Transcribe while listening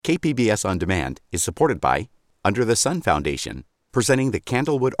KPBS On Demand is supported by Under the Sun Foundation, presenting the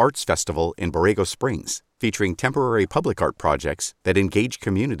Candlewood Arts Festival in Borrego Springs, featuring temporary public art projects that engage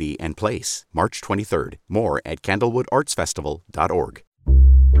community and place. March 23rd. More at candlewoodartsfestival.org.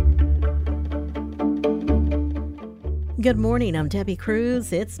 Good morning, I'm Debbie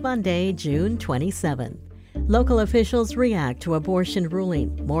Cruz. It's Monday, June 27th. Local officials react to abortion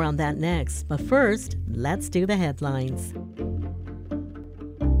ruling. More on that next. But first, let's do the headlines.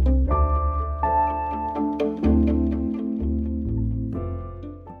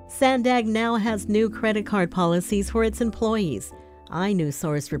 Sandag now has new credit card policies for its employees.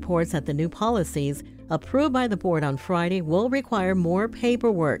 iNewsSource reports that the new policies, approved by the board on Friday, will require more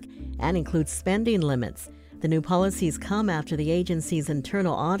paperwork and include spending limits. The new policies come after the agency's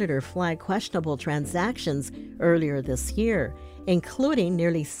internal auditor flagged questionable transactions earlier this year, including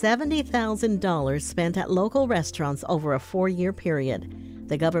nearly $70,000 spent at local restaurants over a 4-year period.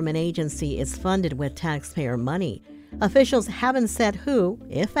 The government agency is funded with taxpayer money. Officials haven't said who,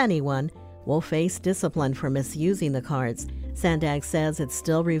 if anyone, will face discipline for misusing the cards. Sandag says it's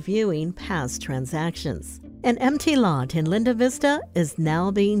still reviewing past transactions. An empty lot in Linda Vista is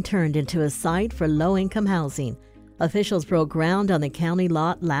now being turned into a site for low-income housing. Officials broke ground on the county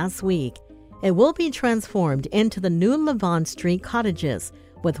lot last week. It will be transformed into the new Levant Street cottages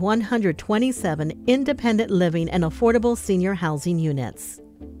with 127 independent living and affordable senior housing units.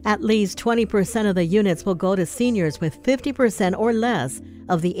 At least 20% of the units will go to seniors with 50% or less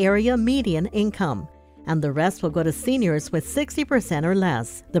of the area median income, and the rest will go to seniors with 60% or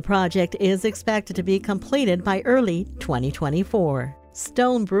less. The project is expected to be completed by early 2024.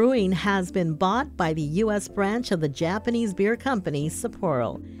 Stone Brewing has been bought by the U.S. branch of the Japanese beer company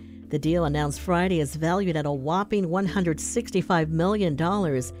Sapporo. The deal announced Friday is valued at a whopping $165 million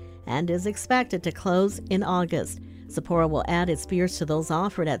and is expected to close in August. Sapporo will add its beers to those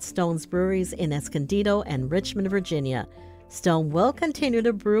offered at Stone's breweries in Escondido and Richmond, Virginia. Stone will continue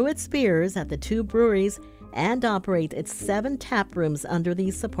to brew its beers at the 2 breweries and operate its 7 tap rooms under the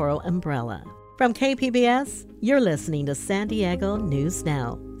Sapporo umbrella. From KPBS, you're listening to San Diego News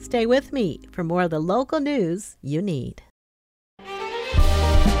Now. Stay with me for more of the local news you need.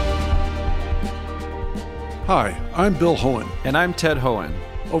 Hi, I'm Bill Hohen. And I'm Ted Hohen.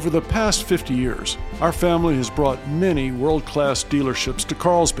 Over the past 50 years, our family has brought many world-class dealerships to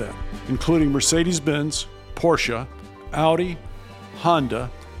Carlsbad, including Mercedes-Benz, Porsche, Audi, Honda,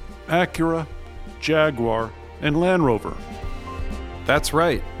 Acura, Jaguar, and Land Rover. That's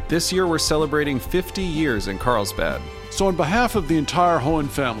right. This year we're celebrating 50 years in Carlsbad. So on behalf of the entire Hohen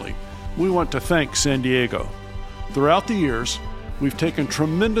family, we want to thank San Diego. Throughout the years, we've taken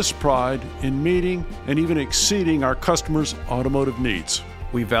tremendous pride in meeting and even exceeding our customers' automotive needs.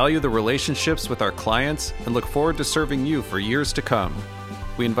 We value the relationships with our clients and look forward to serving you for years to come.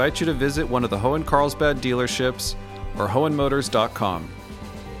 We invite you to visit one of the Hohen Carlsbad dealerships or hohenmotors.com.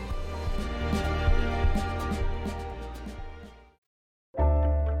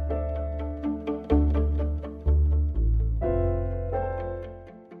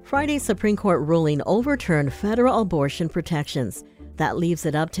 Friday's Supreme Court ruling overturned federal abortion protections. That leaves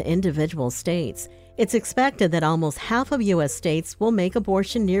it up to individual states. It's expected that almost half of U.S. states will make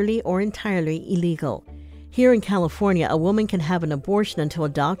abortion nearly or entirely illegal. Here in California, a woman can have an abortion until a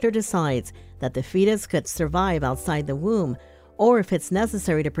doctor decides that the fetus could survive outside the womb, or if it's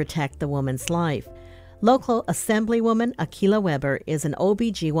necessary to protect the woman's life. Local Assemblywoman Akilah Weber is an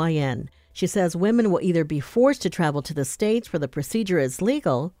OBGYN. She says women will either be forced to travel to the states where the procedure is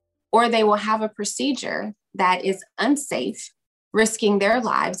legal, or they will have a procedure that is unsafe, risking their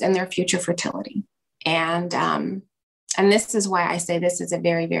lives and their future fertility. And this is why I say this is a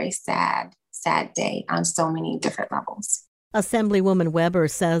very, very sad day on so many different levels. Assemblywoman Weber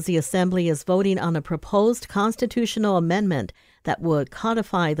says the Assembly is voting on a proposed constitutional amendment that would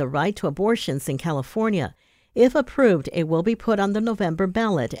codify the right to abortions in California. If approved, it will be put on the November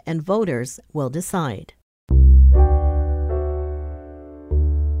ballot and voters will decide.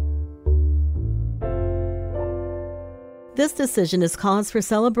 This decision is cause for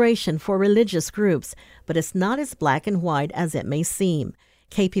celebration for religious groups, but it's not as black and white as it may seem.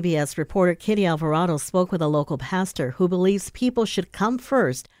 KPBS reporter Kitty Alvarado spoke with a local pastor who believes people should come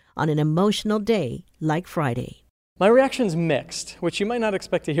first on an emotional day like Friday. My reaction's mixed, which you might not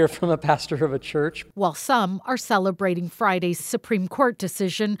expect to hear from a pastor of a church. While some are celebrating Friday's Supreme Court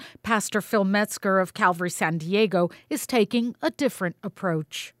decision, Pastor Phil Metzger of Calvary San Diego is taking a different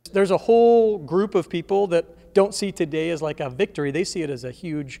approach. There's a whole group of people that don't see today as like a victory. They see it as a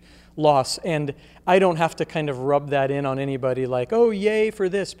huge loss. And I don't have to kind of rub that in on anybody like, oh, yay for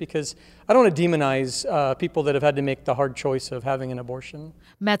this, because I don't want to demonize people that have had to make the hard choice of having an abortion.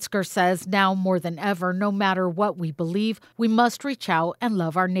 Metzger says now more than ever, no matter what we believe, we must reach out and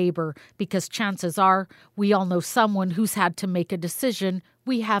love our neighbor, because chances are we all know someone who's had to make a decision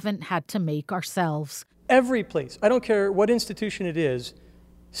we haven't had to make ourselves. Every place, I don't care what institution it is,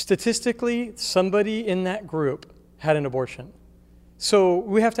 statistically, somebody in that group had an abortion. So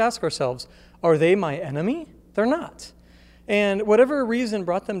we have to ask ourselves, are they my enemy? They're not. And whatever reason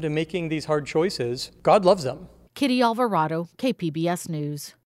brought them to making these hard choices, God loves them. Kitty Alvarado, KPBS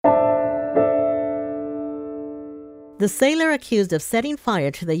News. The sailor accused of setting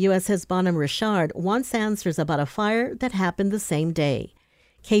fire to the USS Bonhomme Richard wants answers about a fire that happened the same day.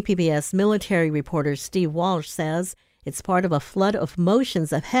 KPBS military reporter Steve Walsh says it's part of a flood of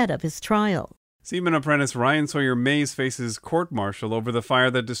motions ahead of his trial. Seaman apprentice Ryan Sawyer Mays faces court-martial over the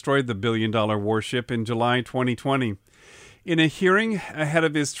fire that destroyed the billion-dollar warship in July 2020. In a hearing ahead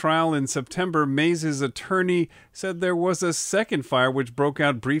of his trial in September, Mays' attorney said there was a second fire which broke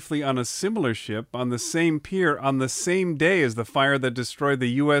out briefly on a similar ship on the same pier on the same day as the fire that destroyed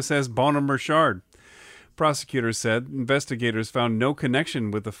the USS Bonhomme Richard. Prosecutors said investigators found no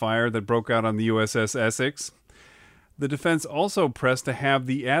connection with the fire that broke out on the USS Essex. The defense also pressed to have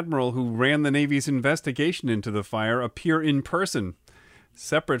the admiral who ran the Navy's investigation into the fire appear in person.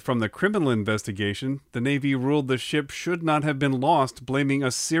 Separate from the criminal investigation, the Navy ruled the ship should not have been lost, blaming a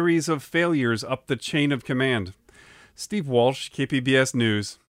series of failures up the chain of command. Steve Walsh, KPBS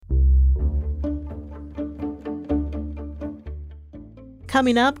News.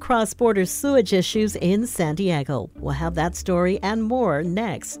 Coming up, cross-border sewage issues in San Diego. We'll have that story and more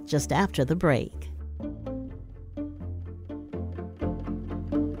next, just after the break.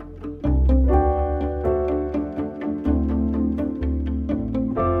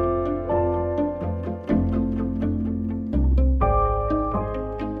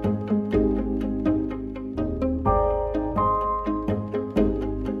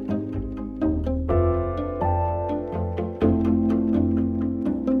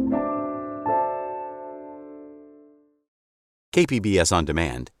 KPBS On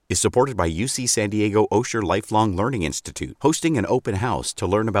Demand is supported by UC San Diego Osher Lifelong Learning Institute, hosting an open house to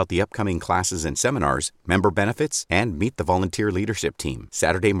learn about the upcoming classes and seminars, member benefits, and meet the volunteer leadership team.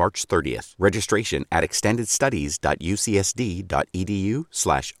 Saturday, March 30th. Registration at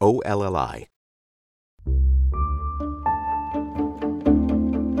extendedstudies.ucsd.edu/OLLI.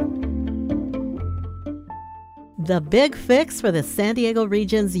 The big fix for the San Diego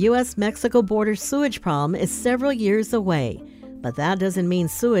region's U.S.-Mexico border sewage problem is several years away. But that doesn't mean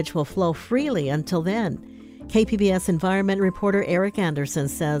sewage will flow freely until then. KPBS environment reporter Eric Anderson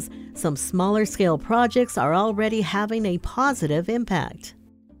says some smaller-scale projects are already having a positive impact.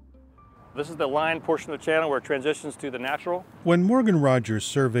 This is the line portion of the channel where it transitions to the natural. When Morgan Rogers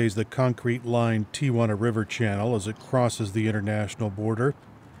surveys the concrete-lined Tijuana River channel as it crosses the international border,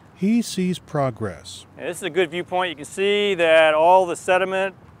 he sees progress. And this is a good viewpoint. You can see that all the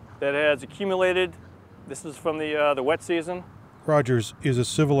sediment that has accumulated, this is from the wet season. Rogers is a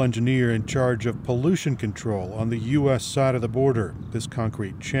civil engineer in charge of pollution control on the U.S. side of the border. This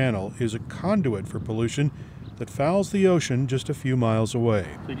concrete channel is a conduit for pollution that fouls the ocean just a few miles away.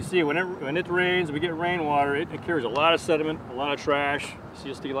 So you can see when it rains, we get rainwater, it carries a lot of sediment, a lot of trash. So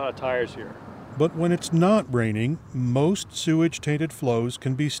you see a lot of tires here. But when it's not raining, most sewage-tainted flows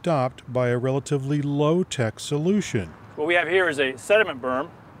can be stopped by a relatively low-tech solution. What we have here is a sediment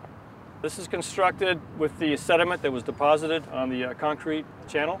berm. This is constructed with the sediment that was deposited on the concrete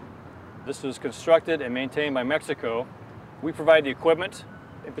channel. This is constructed and maintained by Mexico. We provide the equipment,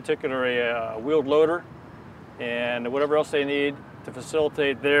 in particular a wheeled loader, and whatever else they need to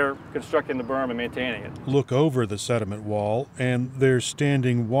facilitate their constructing the berm and maintaining it. Look over the sediment wall, and there's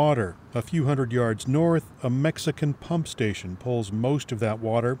standing water. A few hundred yards north, a Mexican pump station pulls most of that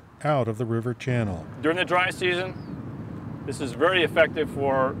water out of the river channel. During the dry season, this is very effective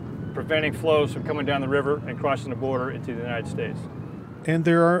for preventing flows from coming down the river and crossing the border into the United States. And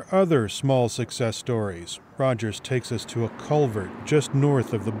there are other small success stories. Rogers takes us to a culvert just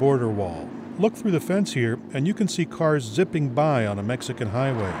north of the border wall. Look through the fence here, and you can see cars zipping by on a Mexican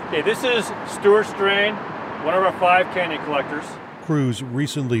highway. Okay, this is Stewart's Drain, one of our 5 canyon collectors. Crews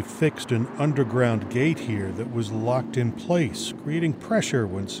recently fixed an underground gate here that was locked in place, creating pressure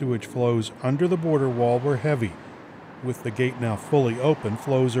when sewage flows under the border wall were heavy. With the gate now fully open,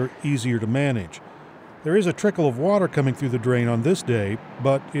 flows are easier to manage. There is a trickle of water coming through the drain on this day,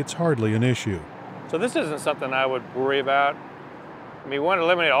 but it's hardly an issue. So this isn't something I would worry about. I mean, we want to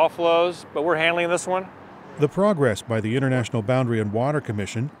eliminate all flows, but we're handling this one. The progress by the International Boundary and Water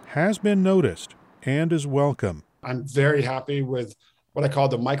Commission has been noticed and is welcome. I'm very happy with what I call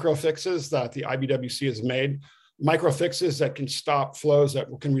the micro fixes that the IBWC has made. Micro fixes that can stop flows that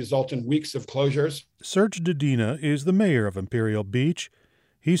can result in weeks of closures. Serge Dedina is the mayor of Imperial Beach.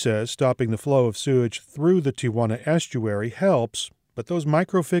 He says stopping the flow of sewage through the Tijuana estuary helps, but those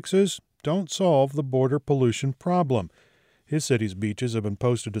micro fixes don't solve the border pollution problem. His city's beaches have been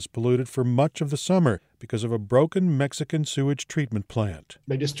posted as polluted for much of the summer because of a broken Mexican sewage treatment plant.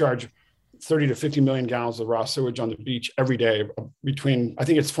 They discharge 30 to 50 million gallons of raw sewage on the beach every day between, I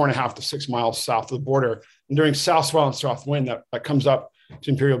think it's 4.5 to 6 miles south of the border. And during south swell and south wind that comes up to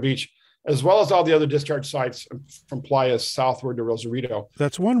Imperial Beach, as well as all the other discharge sites from Playas southward to Rosarito.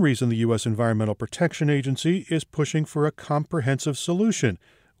 That's one reason the U.S. Environmental Protection Agency is pushing for a comprehensive solution,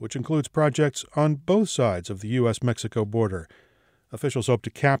 which includes projects on both sides of the U.S.-Mexico border. Officials hope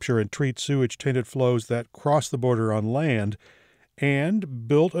to capture and treat sewage-tainted flows that cross the border on land and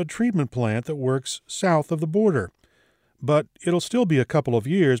build a treatment plant that works south of the border. But it'll still be a couple of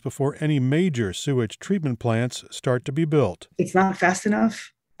years before any major sewage treatment plants start to be built. It's not fast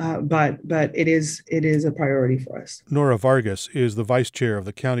enough, but it is a priority for us. Nora Vargas is the vice chair of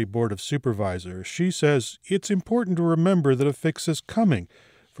the County Board of Supervisors. She says it's important to remember that a fix is coming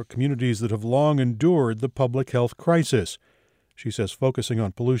for communities that have long endured the public health crisis. She says focusing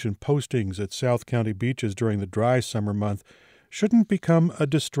on pollution postings at South County beaches during the dry summer month shouldn't become a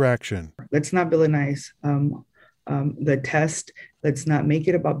distraction. Let's not villainize the test. Let's not make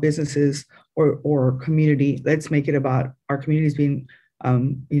it about businesses or community. Let's make it about our communities being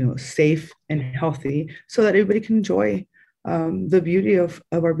safe and healthy so that everybody can enjoy the beauty of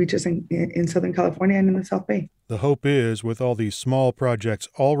our beaches in Southern California and in the South Bay. The hope is, with all these small projects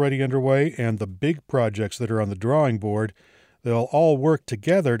already underway and the big projects that are on the drawing board, they'll all work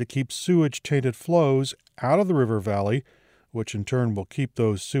together to keep sewage-tainted flows out of the river valley, which in turn will keep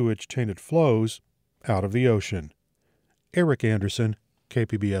those sewage-tainted flows out of the ocean. Eric Anderson,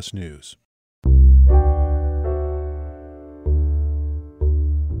 KPBS News.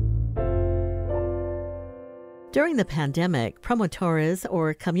 During the pandemic, promotores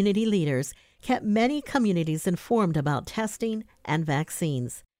or community leaders kept many communities informed about testing and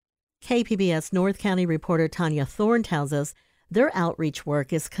vaccines. KPBS North County reporter Tanya Thorne tells us their outreach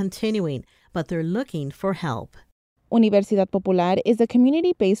work is continuing, but they're looking for help. Universidad Popular is a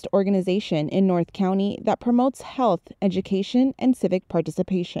community-based organization in North County that promotes health, education, and civic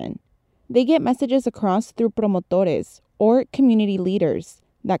participation. They get messages across through promotores, or community leaders,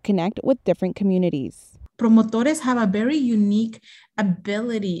 that connect with different communities. Promotores have a very unique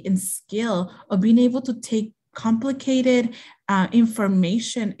ability and skill of being able to take complicated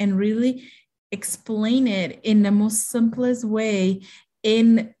information and really explain it in the most simplest way,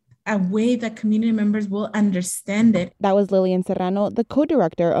 in a way that community members will understand it. That was Lillian Serrano, the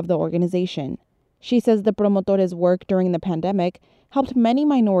co-director of the organization. She says the promotores' work during the pandemic helped many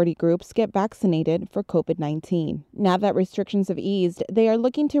minority groups get vaccinated for COVID-19. Now that restrictions have eased, they are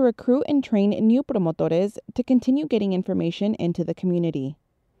looking to recruit and train new promotores to continue getting information into the community.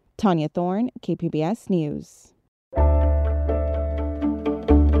 Tanya Thorne, KPBS News.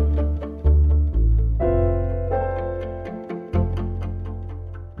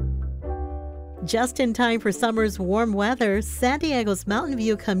 Just in time for summer's warm weather, San Diego's Mountain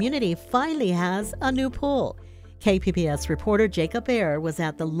View community finally has a new pool. KPBS reporter Jacob Baer was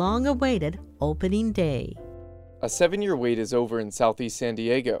at the long-awaited opening day. A 7-year wait is over in southeast San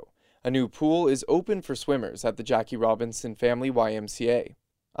Diego. A new pool is open for swimmers at the Jackie Robinson Family YMCA.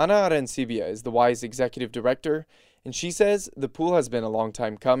 Ana Arencibia is the Y's executive director, and she says the pool has been a long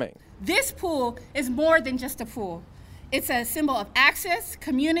time coming. This pool is more than just a pool. It's a symbol of access,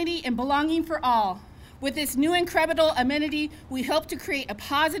 community, and belonging for all. With this new incredible amenity, we hope to create a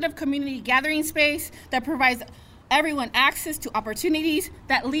positive community gathering space that provides everyone access to opportunities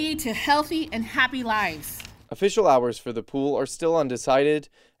that lead to healthy and happy lives. Official hours for the pool are still undecided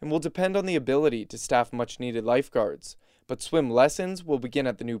and will depend on the ability to staff much-needed lifeguards. But swim lessons will begin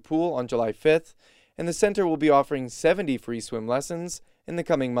at the new pool on July 5th, and the center will be offering 70 free swim lessons in the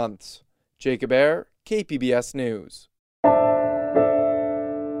coming months. Jacob Ayer, KPBS News.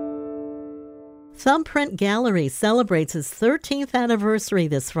 Thumbprint Gallery celebrates its 13th anniversary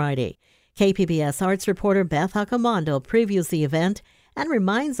this Friday. KPBS arts reporter Beth Accomando previews the event and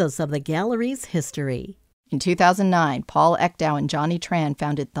reminds us of the gallery's history. In 2009, Paul Eckdow and Johnny Tran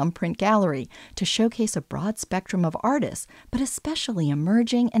founded Thumbprint Gallery to showcase a broad spectrum of artists, but especially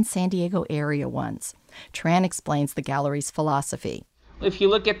emerging and San Diego area ones. Tran explains the gallery's philosophy. If you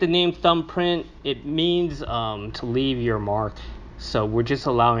look at the name Thumbprint, it means to leave your mark. So we're just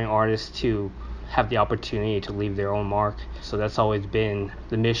allowing artists to have the opportunity to leave their own mark. So that's always been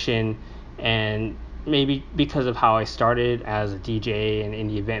the mission. And maybe because of how I started as a DJ and in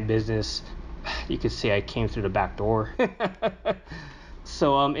the event business, you could say I came through the back door.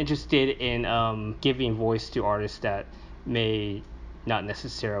 So I'm interested in giving voice to artists that may not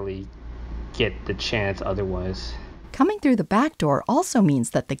necessarily get the chance otherwise. Coming through the back door also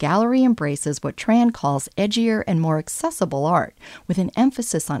means that the gallery embraces what Tran calls edgier and more accessible art, with an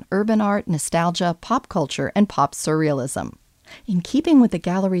emphasis on urban art, nostalgia, pop culture, and pop surrealism. In keeping with the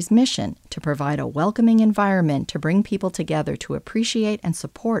gallery's mission to provide a welcoming environment to bring people together to appreciate and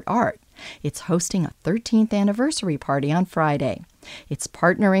support art, it's hosting a 13th anniversary party on Friday. It's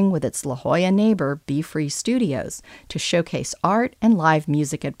partnering with its La Jolla neighbor, Be Free Studios, to showcase art and live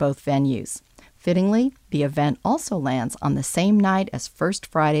music at both venues. Fittingly, the event also lands on the same night as First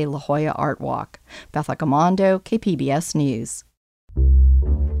Friday La Jolla Art Walk. Beth Accomando, KPBS News.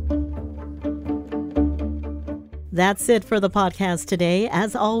 That's it for the podcast today.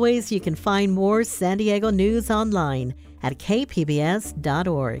 As always, you can find more San Diego news online at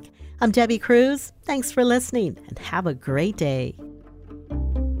kpbs.org. I'm Debbie Cruz. Thanks for listening and have a great day.